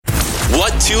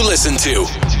to Listen To.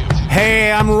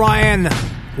 Hey, I'm Ryan.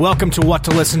 Welcome to What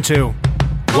to Listen To.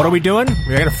 What are we doing?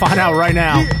 We're going to find out right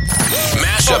now.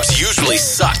 Mashups usually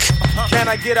suck. Can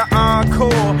I get an encore?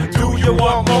 Do you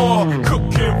want more? Cook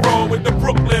and roll with the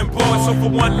Brooklyn boys. So for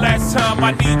one last time,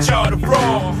 I need y'all to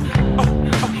roll.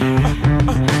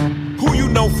 Who you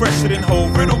know fresher than whole?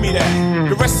 Riddle me that.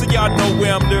 The rest of y'all know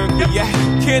where I'm lurking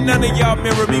at. Can none of y'all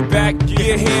mirror me back?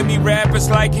 Yeah, hear me rap. It's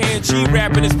like Han G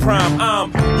rapping his prime.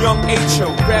 I'm Young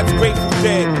H.O. Raps Grateful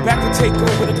Dead. Back to take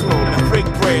over the globe and break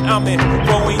bread. I'm in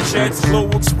Boeing Jets,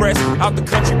 Global Express. Out the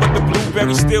country, but the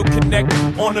blueberries still connect.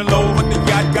 On the low, but the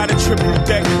yacht got a triple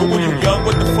deck. But when you young,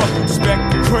 what the fuck you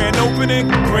expect? Grand opening,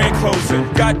 grand closing.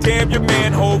 Goddamn your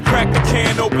manhole, crack the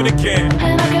can open again.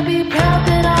 And I can be proud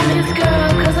that I'm his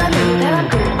girl, cause I know that I'm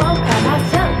good all by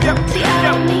myself. See, I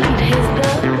don't need his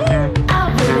love, I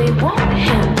really want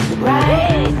him,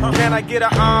 right? Can I get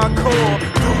an encore?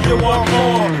 Do you want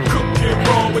more? Cook and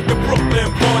roll with the Brooklyn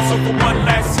boys. So for one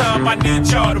last time, I need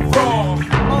y'all to roll.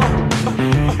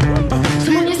 So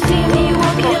when you see me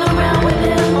walking around with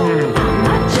him, I'm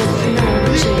not just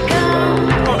another chick, I'm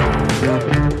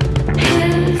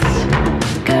his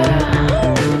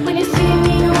girl. When you see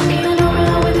me walking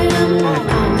around with him,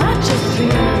 I'm not just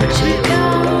another chick,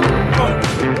 I'm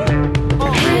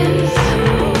his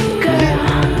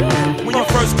girl. When you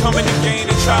first come in the game,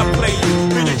 they try to play you.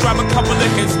 Then you drive a couple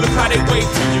of hits, look how they wait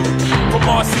to you. From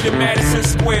Marcy to Madison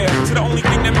Square, to the only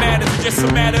thing that matters is just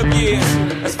a matter of years.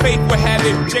 As fate would have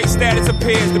it, J status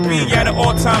appears to be at an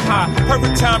all-time high.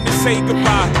 Perfect time to say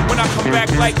goodbye. When I come back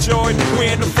like Jordan,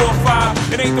 we're in the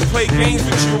 4-5. It ain't to play games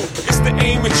with you, it's to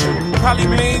aim at you. Probably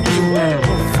maim you, but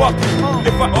fuck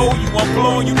you. If I owe you, I'm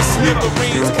blowing you to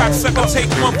smithereens. Cocksucker, take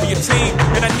one for your team.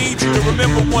 And I need you to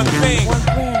remember one thing.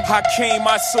 I came,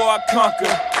 I saw, I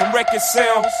conquered. From record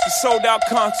sales to sold out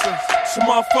concerts. So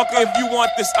motherfucker, if you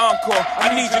want this encore,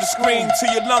 I need you to scream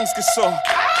till your lungs get sore.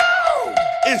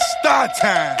 It's star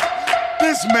time.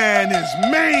 This man is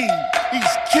mean.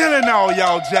 He's killing all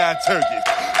y'all jive turkeys.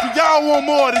 Do y'all want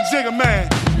more of the Jigga Man?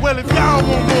 Well, if y'all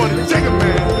want more of the Jigga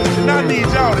Man, then I need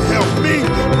y'all to help me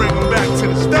bring him back to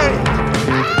the stage.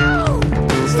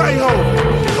 Say ho.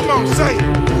 Come on, say it.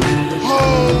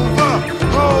 Hove up,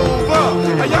 hove up.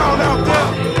 Are y'all out there?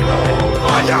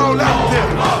 Are y'all out there?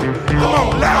 Come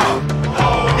on, loud.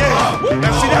 Yeah,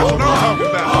 now see, that's what I'm talking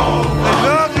about. They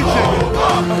love you, Jigga.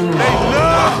 They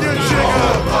love you, Jigga.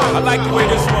 I like the way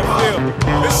this one feel.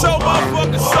 It's so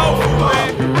motherfucking soulful,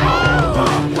 man.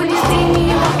 When you see me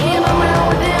walking around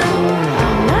with him,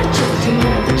 I'm not just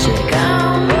another chick,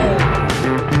 I'm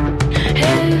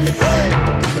his girl.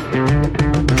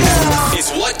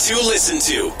 It's What to Listen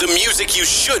To, the music you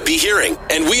should be hearing.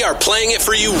 And we are playing it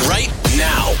for you right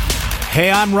now. Hey,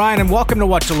 I'm Ryan, and welcome to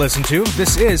What to Listen To.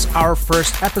 This is our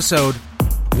first episode.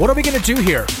 What are we going to do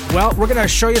here? Well, we're going to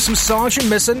show you some songs you're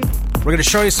missing. We're going to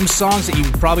show you some songs that you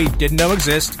probably didn't know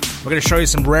exist. We're going to show you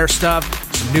some rare stuff,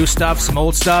 some new stuff, some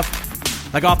old stuff.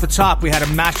 Like off the top, we had a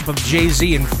mashup of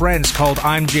Jay-Z and Friends called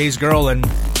I'm Jay's Girl, and,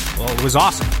 well, it was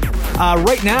awesome.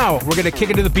 Right now, we're going to kick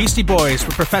it to the Beastie Boys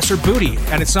with Professor Booty,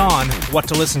 and it's on What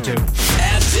to Listen To.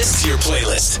 Add this to your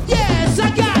playlist. Yes,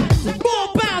 I got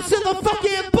more bounce in the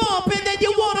fucking bump, and then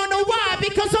you wanna know why?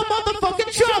 Because I'm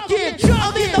motherfucking trucking.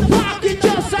 I'm in the pocket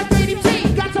just like Lady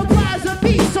T. Got supplies of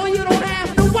me, so you don't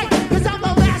have to wait. Cause I'm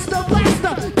the master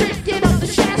blaster, picking up the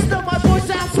Shasta. My voice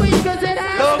sounds sweet cause it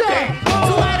has to.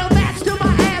 So I don't match to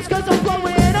my ass cause I'm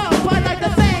blowing up. I like to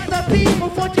thank the people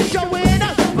for just showing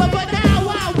up. But now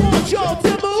I want y'all to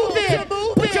move it.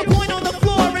 Put your point on the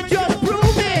floor and just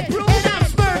prove it. And I'm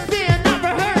smurfing, not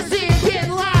rehearsing,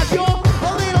 getting live, y'all. A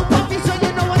little puffy so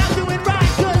you know what I'm doing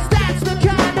right. Cause that's the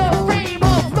kind of frame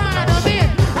of mind I'm in.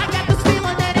 I got this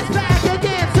feeling that it's back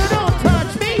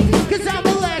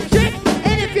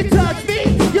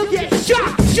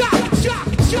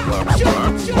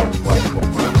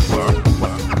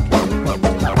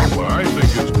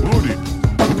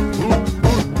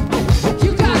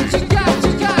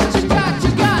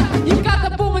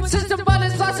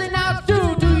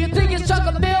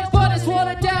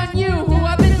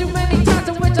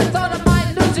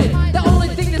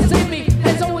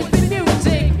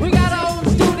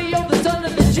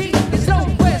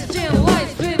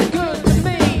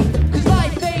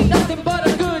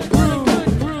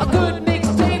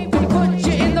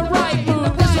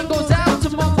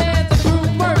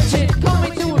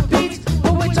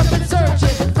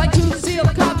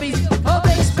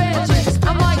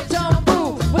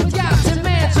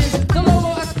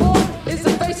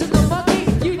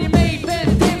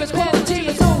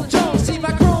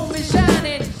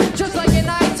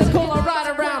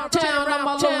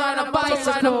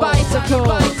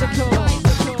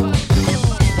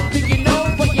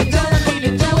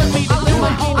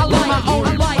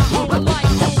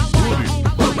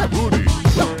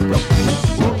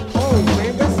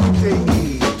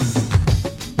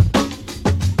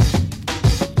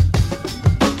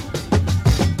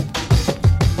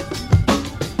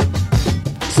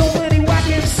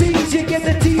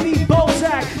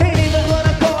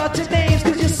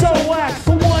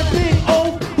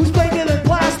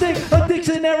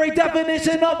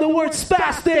definition of the word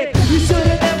spastic. You should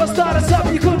have never started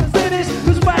something you couldn't finish.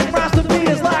 Cause right rhymes to me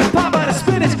is like pop out of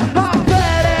spinach. I'm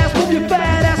badass, move your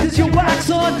fat ass cause you wax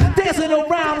on. Dancing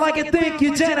around like you think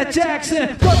you're Janet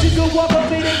Jackson. Thought you could walk up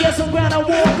me to get some ground and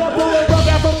walk up. Pull a rug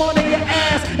out from under your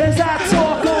ass as I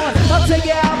talk on. I'll take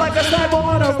you out like a sniper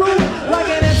on a roof. Like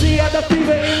an MC at the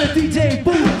fever in the DJ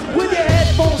booth. With your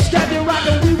headphones strapped, you're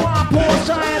rockin' rewind pause.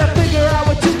 Trying to figure out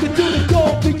what you could do to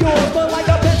go for yours. But like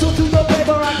a pencil to the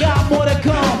paper, I got more to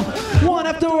come. One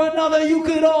after another, you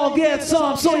could all get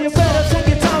some. So you better take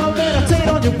your time and meditate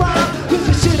on your rhyme. Cause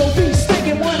your shit'll be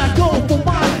stinking when I go for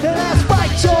mine. And that's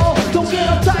right, y'all. Don't get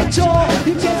uptight, y'all.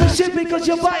 You can't say shit because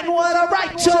you're biting what I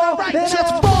write, y'all. And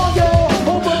that's wrong,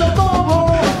 y'all. Over the long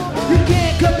haul. You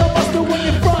can't cut the mustard when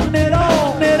you're frontin' it all.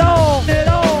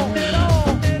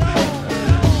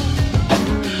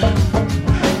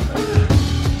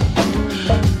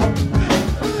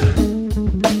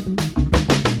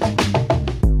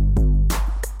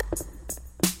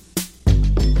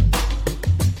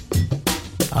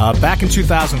 Back in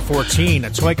 2014, a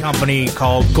toy company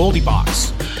called Goldie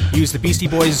Box used the Beastie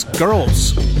Boys'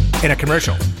 Girls in a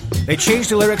commercial. They changed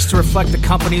the lyrics to reflect the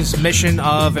company's mission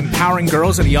of empowering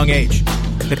girls at a young age.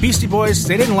 The Beastie Boys,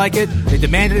 they didn't like it, they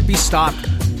demanded it be stopped,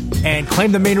 and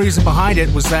claimed the main reason behind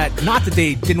it was that not that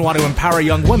they didn't want to empower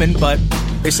young women, but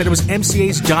they said it was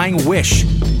MCA's dying wish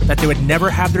that they would never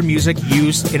have their music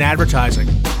used in advertising.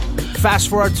 Fast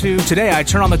forward to today, I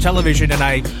turn on the television and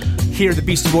I hear the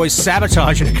Beastie Boys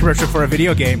sabotage in a commercial for a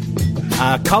video game.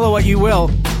 Call it what you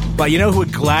will, but you know who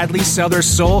would gladly sell their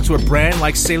soul to a brand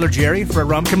like Sailor Jerry for a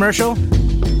rum commercial?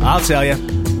 I'll tell you,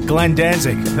 Glenn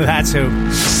Danzig. That's who.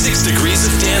 6 Degrees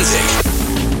of Danzig.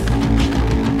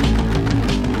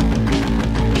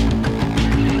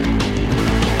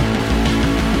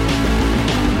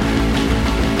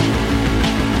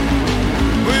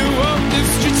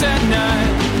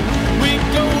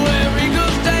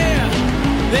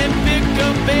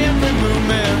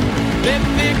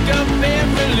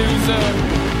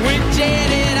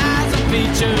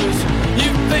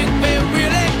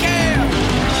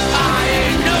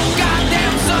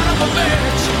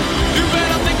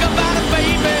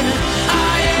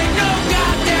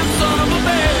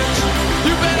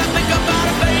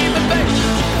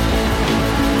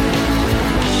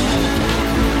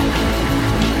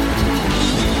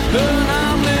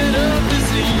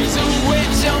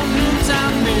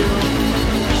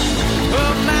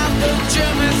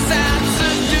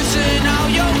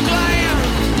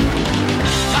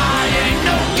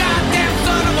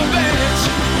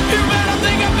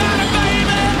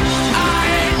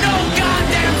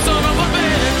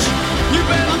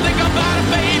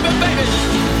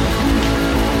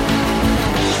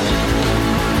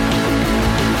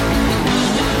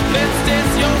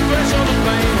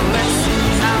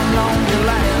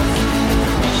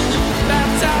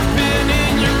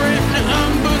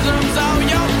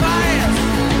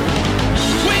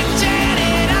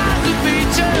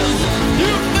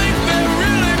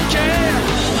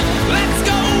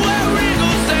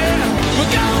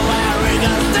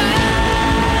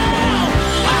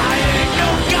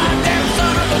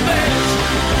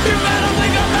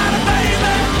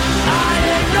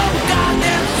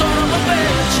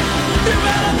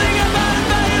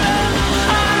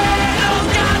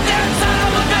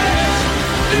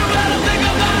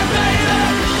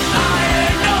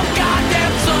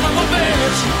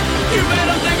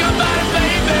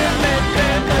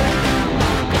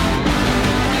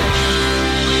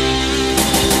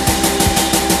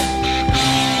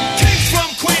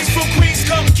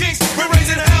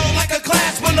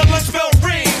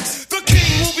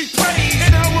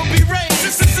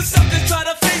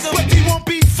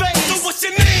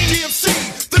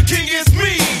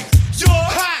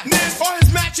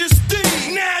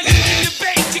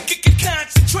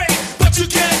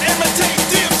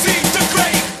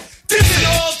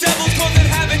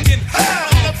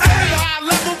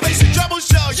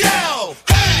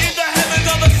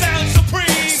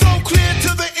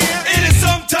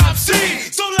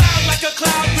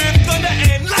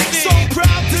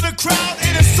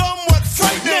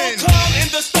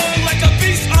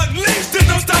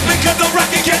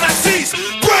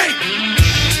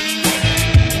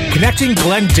 Connecting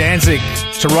Glenn Danzig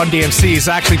to Run DMC is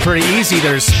actually pretty easy.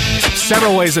 There's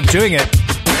several ways of doing it.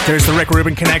 There's the Rick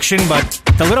Rubin connection, but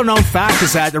the little known fact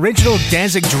is that the original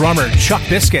Danzig drummer, Chuck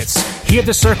Biscuits, he of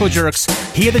the Circle Jerks,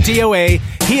 he of the DOA,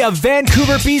 he of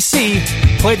Vancouver, BC,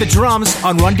 played the drums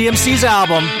on Run DMC's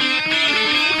album.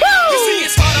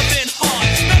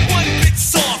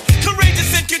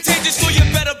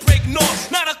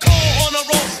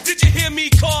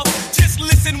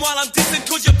 While I'm dissing,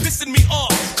 cause you're pissing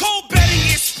off. Cold betting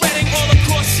is spreading all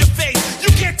across your face.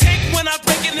 You can't take when I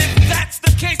break it, if that's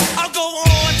the case, I'll go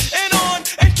on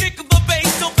and kick the bass.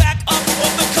 So back up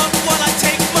off the cuff while I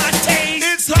take my taste.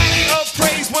 It's highly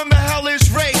appraised when the hell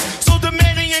is raised. So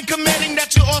demanding and commanding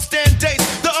that you all stand days.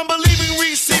 The unbelieving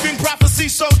receiving prophecy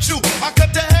so true. I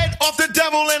cut the head off the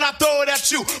devil and I throw it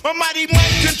at you. My mighty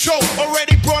mind control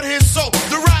already brought his soul.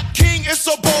 The rock king is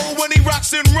so bold when he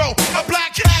rocks and roll. A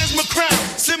black cat is my crown,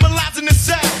 symbolizing the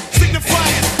sound,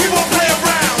 signifying we won't play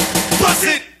around. Bust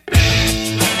it.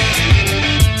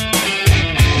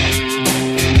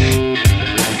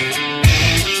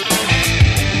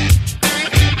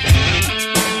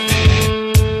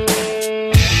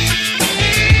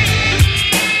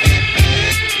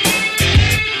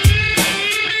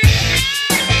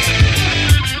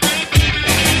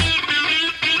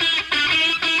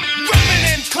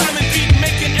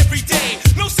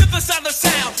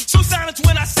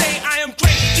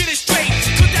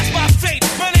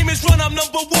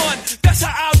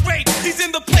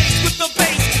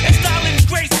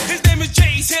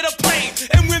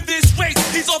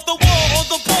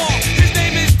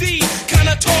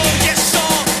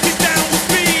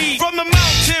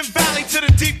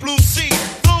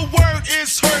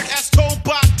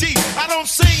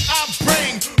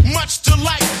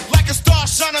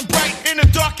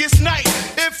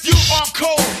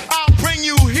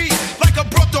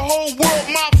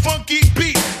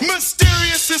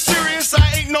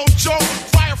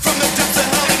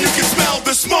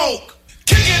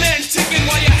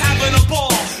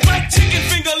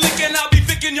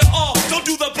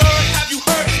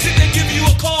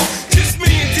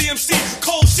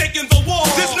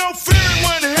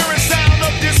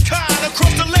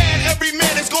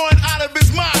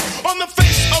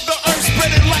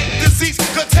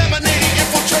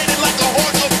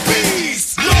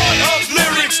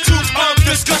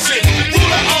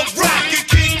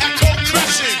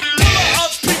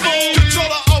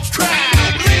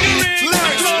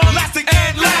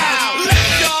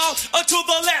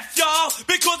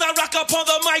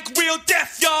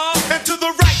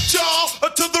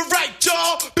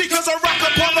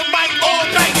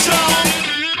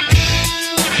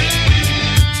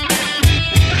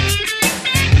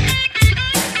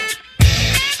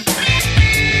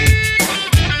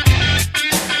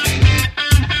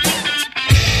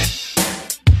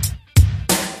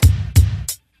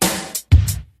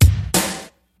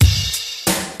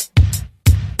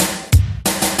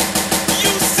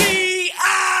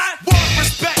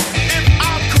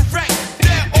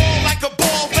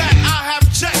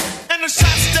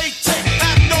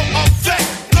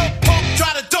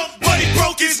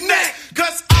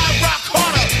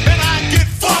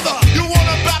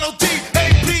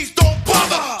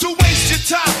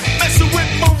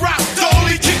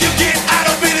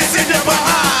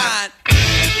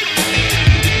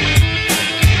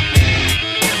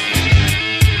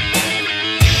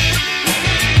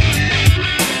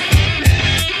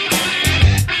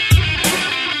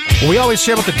 We always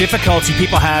share about the difficulty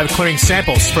people have clearing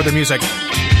samples for their music.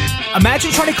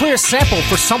 Imagine trying to clear a sample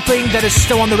for something that is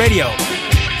still on the radio.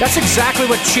 That's exactly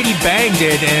what Chitty Bang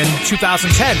did in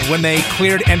 2010 when they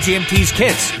cleared MGMT's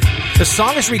Kids. The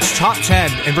song has reached top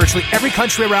 10 in virtually every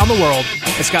country around the world.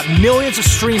 It's got millions of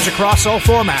streams across all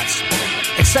formats.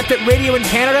 Except at radio in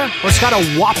Canada, where it's got a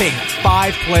whopping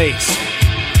 5 plays.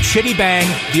 Chitty Bang,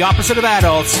 the opposite of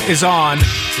adults, is on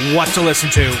What to Listen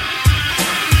To.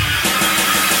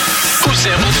 Who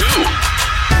sampled who?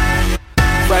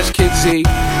 Fresh Kid Z,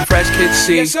 Fresh Kid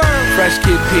C, Yes, sir. Fresh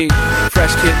Kid P,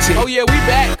 Fresh Kid T. Oh yeah, we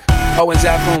back. Oh, and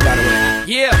Zafoon, by the way.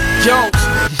 Yeah, Jones.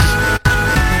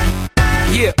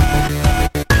 Yeah.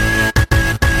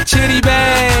 Chitty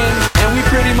Bang, and we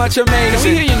pretty much amazing. Can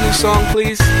we hear your new song,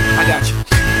 please? I got you.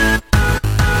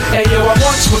 Hey yo, I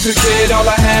once was a kid, all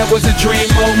I had was a dream.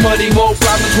 More money, more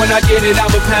problems, when I get it,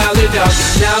 I'ma pile it up.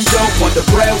 Now I'm dope on the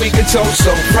bread we can toast,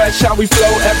 so fresh how we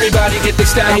flow, everybody get the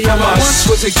style from us. I once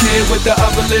was a kid with the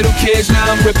other little kids,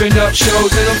 now I'm ripping up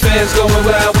shows and the fans going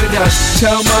wild with us.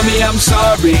 Tell mommy I'm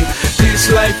sorry,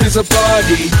 this life is a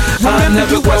party, I'm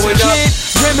never growing up.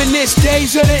 Reminisce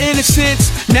days of the innocence.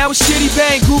 Now it's Chitty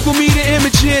Bang, Google me the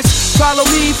images. Follow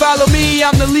me,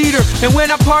 I'm the leader. And when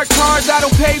I park cars, I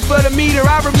don't pay for the meter.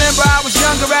 I remember remember I was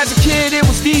younger as a kid, it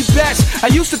was the best. I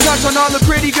used to touch on all the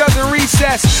pretty girls in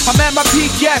recess. I'm at my peak,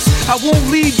 yes, I won't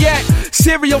leave yet.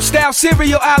 Cereal style,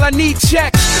 cereal aisle, I need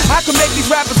checks. I can make these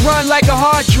rappers run like a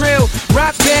hard drill.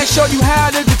 Rock band, show you how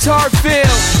the guitar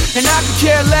feel. And I could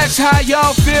care less how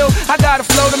y'all feel. I got a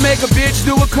flow to make a bitch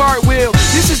do a cartwheel.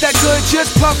 This is that good,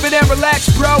 just puff it and relax,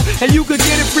 bro. And you could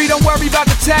get it free, don't worry about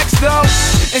the tax, though.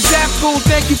 And Zap Fool,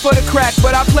 thank you for the crack,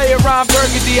 but I play around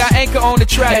Burgundy, I anchor on the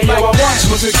track. Hey, yo, I once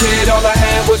was a kid, all I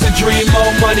had was a dream.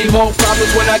 More money, more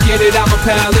problems, when I get it, I'ma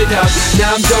pile it up.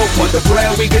 Now I'm dope, want the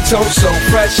bread, we get toast so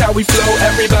fresh, how we flow,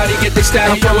 everybody get their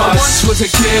style from us. I once was a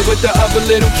kid with the other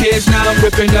little kids, now I'm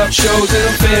ripping up shows and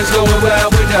the fans going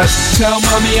wild with us. Tell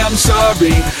mommy I'm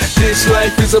sorry, this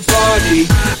life is a party,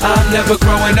 I'm never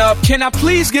growing up. Can I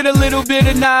please get a little bit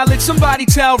of knowledge? Somebody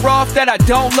tell Rolf that I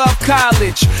don't love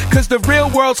college, cause the real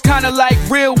world's kinda like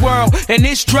real world, and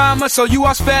it's drama, so you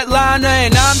are Svetlana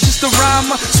and I'm just a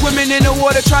rhymer, swimming in the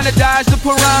water trying to dodge the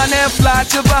piranha and fly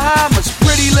to Bahamas.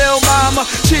 Pretty little mama,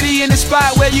 chitty in the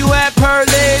spot where you at, per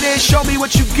lady, show me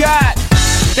what you got.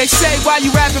 They say, why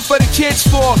you rapping for the kids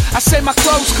for? I say my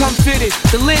clothes come fitted,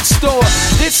 the Lint store.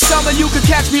 This summer you can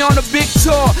catch me on a big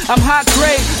tour. I'm hot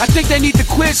grade, I think they need to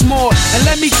quiz more. And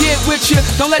let me get with you,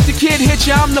 don't let the kid hit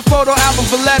you. I'm the photo album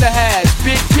Valletta has,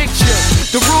 big picture.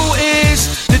 The rule is,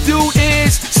 the dude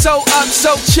is so up,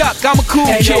 so Chuck, I'm a cool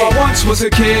kid. Yo, I once was a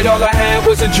kid, all I had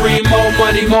was a dream. More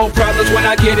money, more problems, when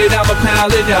I get it, I'ma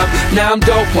pile it up. Now I'm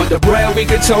dope, want the bread, we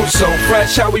get toast so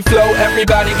fresh, how we flow,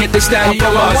 everybody get the style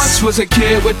from us. I once was a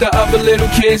kid with the other little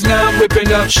kids, now I'm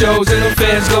ripping up shows and the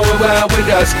fans going wild with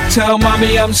us. Tell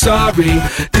mommy I'm sorry,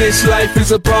 this life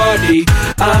is a party,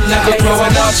 I'm never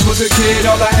growing up. Was a kid,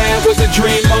 all I had was a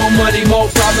dream. More money, more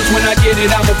problems, when I get it,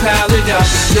 I'ma pile it up.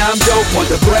 Now I'm dope, want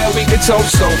the bread, we get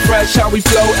toast so fresh, how we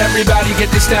flow, everybody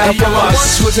get this style from us. I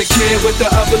once was a kid with the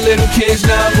other little kids,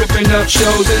 now I'm ripping up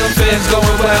shows and the fans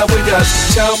going wild with us.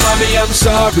 Tell mommy I'm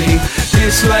sorry,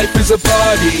 this life is a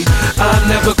party, I'm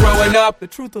never growing up. The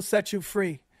truth will set you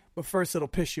free, but first it'll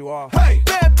piss you off. Hey,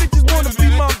 bad bitches wanna be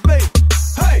my babe.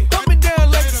 Hey, coming down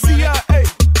like the CIA.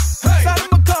 Hey, side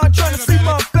of my car trying to see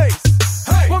my face.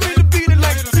 Hey, want me to beat it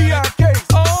like the TIKs.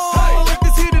 Oh, hey, like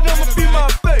this heated, I'ma be my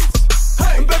face.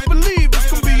 Hey, and best believe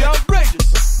it's gonna be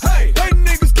outrageous. Hey,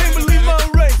 niggas can't believe my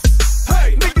race.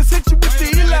 Hey, niggas hit you with the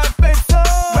Eli face. Oh,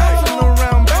 bouncing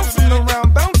around, bouncing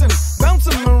around, bouncing,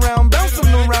 bouncing around,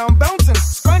 bouncing around, bouncing,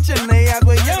 scrunching they eyes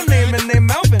with your name and they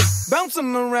mouthing,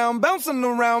 bouncing around, bouncing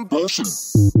around, bouncing.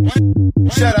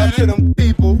 Shout out to them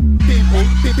people.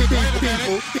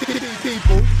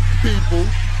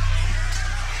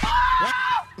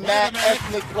 Mad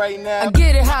ethnic right now. I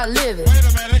get it how I live it.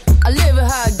 I live it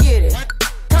how I get it.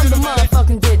 Come to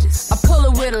motherfucking digits. I pull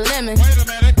it with a lemon.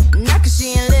 Not cause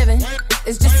she ain't living.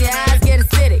 It's just your eyes get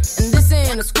acidic. And this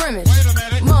ain't a scrimmage.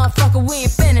 Motherfucker, we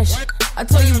ain't finished. I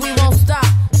told you we won't stop.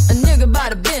 A nigga by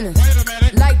the business.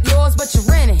 Like yours, but you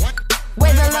rent it.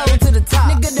 Wave hello to the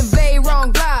top. Nigga, the very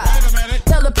wrong glide.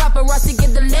 Tell the paparazzi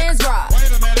get the lens right.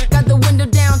 Got the window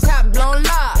down, top blown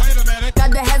live.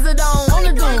 Got the hazard on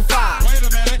the doom fire.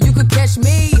 You could catch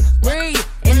me, Bree,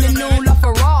 in the new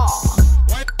LaFerrari.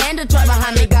 And the truck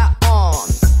behind me got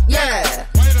arms. Yeah,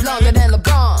 longer than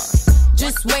LeBron.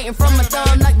 Just waiting from my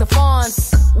thumb like the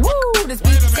fawns. Woo, this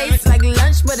beat tastes like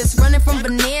lunch, but it's running from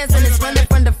veneers and it's running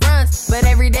from the fronts. But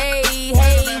every day,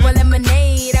 hey, well,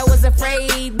 lemonade, I was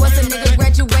afraid. Once a nigga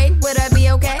graduate, would I be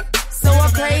okay? So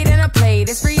I prayed and I played.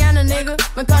 It's Rihanna, nigga.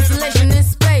 My constellation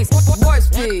is space. Warp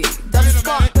speed, double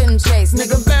spark, couldn't chase.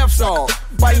 Nigga, bath salt,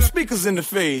 biting speakers in the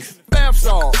face. Bath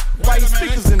salt, biting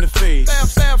speakers in the face. Bath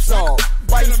salt,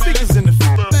 biting speakers in the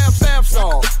face. Bath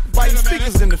salt, biting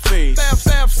speakers in the face. Bath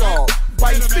salt,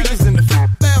 biting speakers in the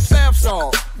face. Bath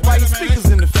salt, biting speakers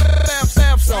in the face.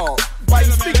 Bath salt,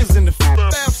 biting speakers in the face.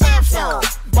 Bath salt,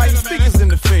 biting speakers in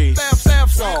the face.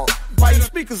 Bath salt, biting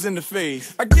speakers in the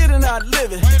face. I get it how I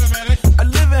live it. I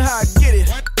live it how I get it.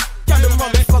 Count the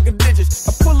motherfucking digits.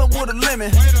 I pull up with a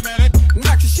lemon.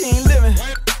 Not cause she ain't living.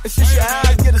 It's just your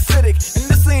eyes get acidic. And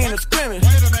this ain't a scrimmage.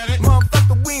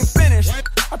 Motherfucker, we ain't finished.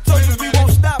 I told you we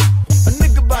won't stop. A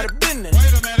nigga by the business.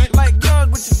 Like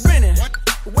guns with your grinning.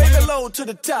 Wave hello to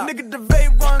the top. Nigga, the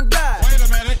vape run die.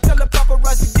 Tell the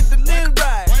paparazzi get the lens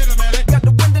right. Got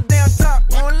the window down top,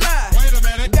 won't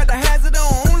lie. Got the hazard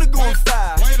on, only going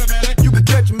 5. You could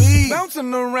catch me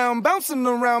bouncing around, bouncing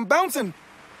around, bouncing.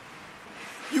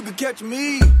 You could catch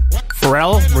me.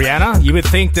 Pharrell, Rihanna, you would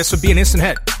think this would be an instant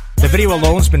hit. The video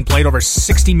alone's been played over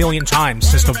 60 million times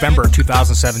since November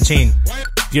 2017.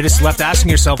 You're just left asking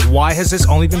yourself, why has this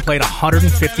only been played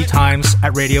 150 times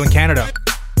at radio in Canada?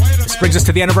 This brings us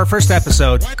to the end of our first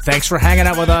episode. Thanks for hanging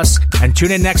out with us, and tune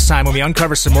in next time when we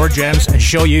uncover some more gems and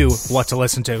show you what to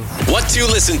listen to. What to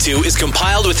Listen To is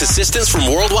compiled with assistance from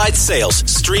Worldwide Sales,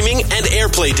 streaming, and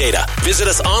airplay data. Visit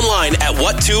us online at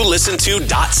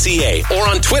whattolistento.ca or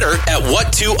on Twitter at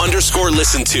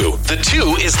what_to_listen to. The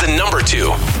 2 is the number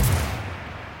 2.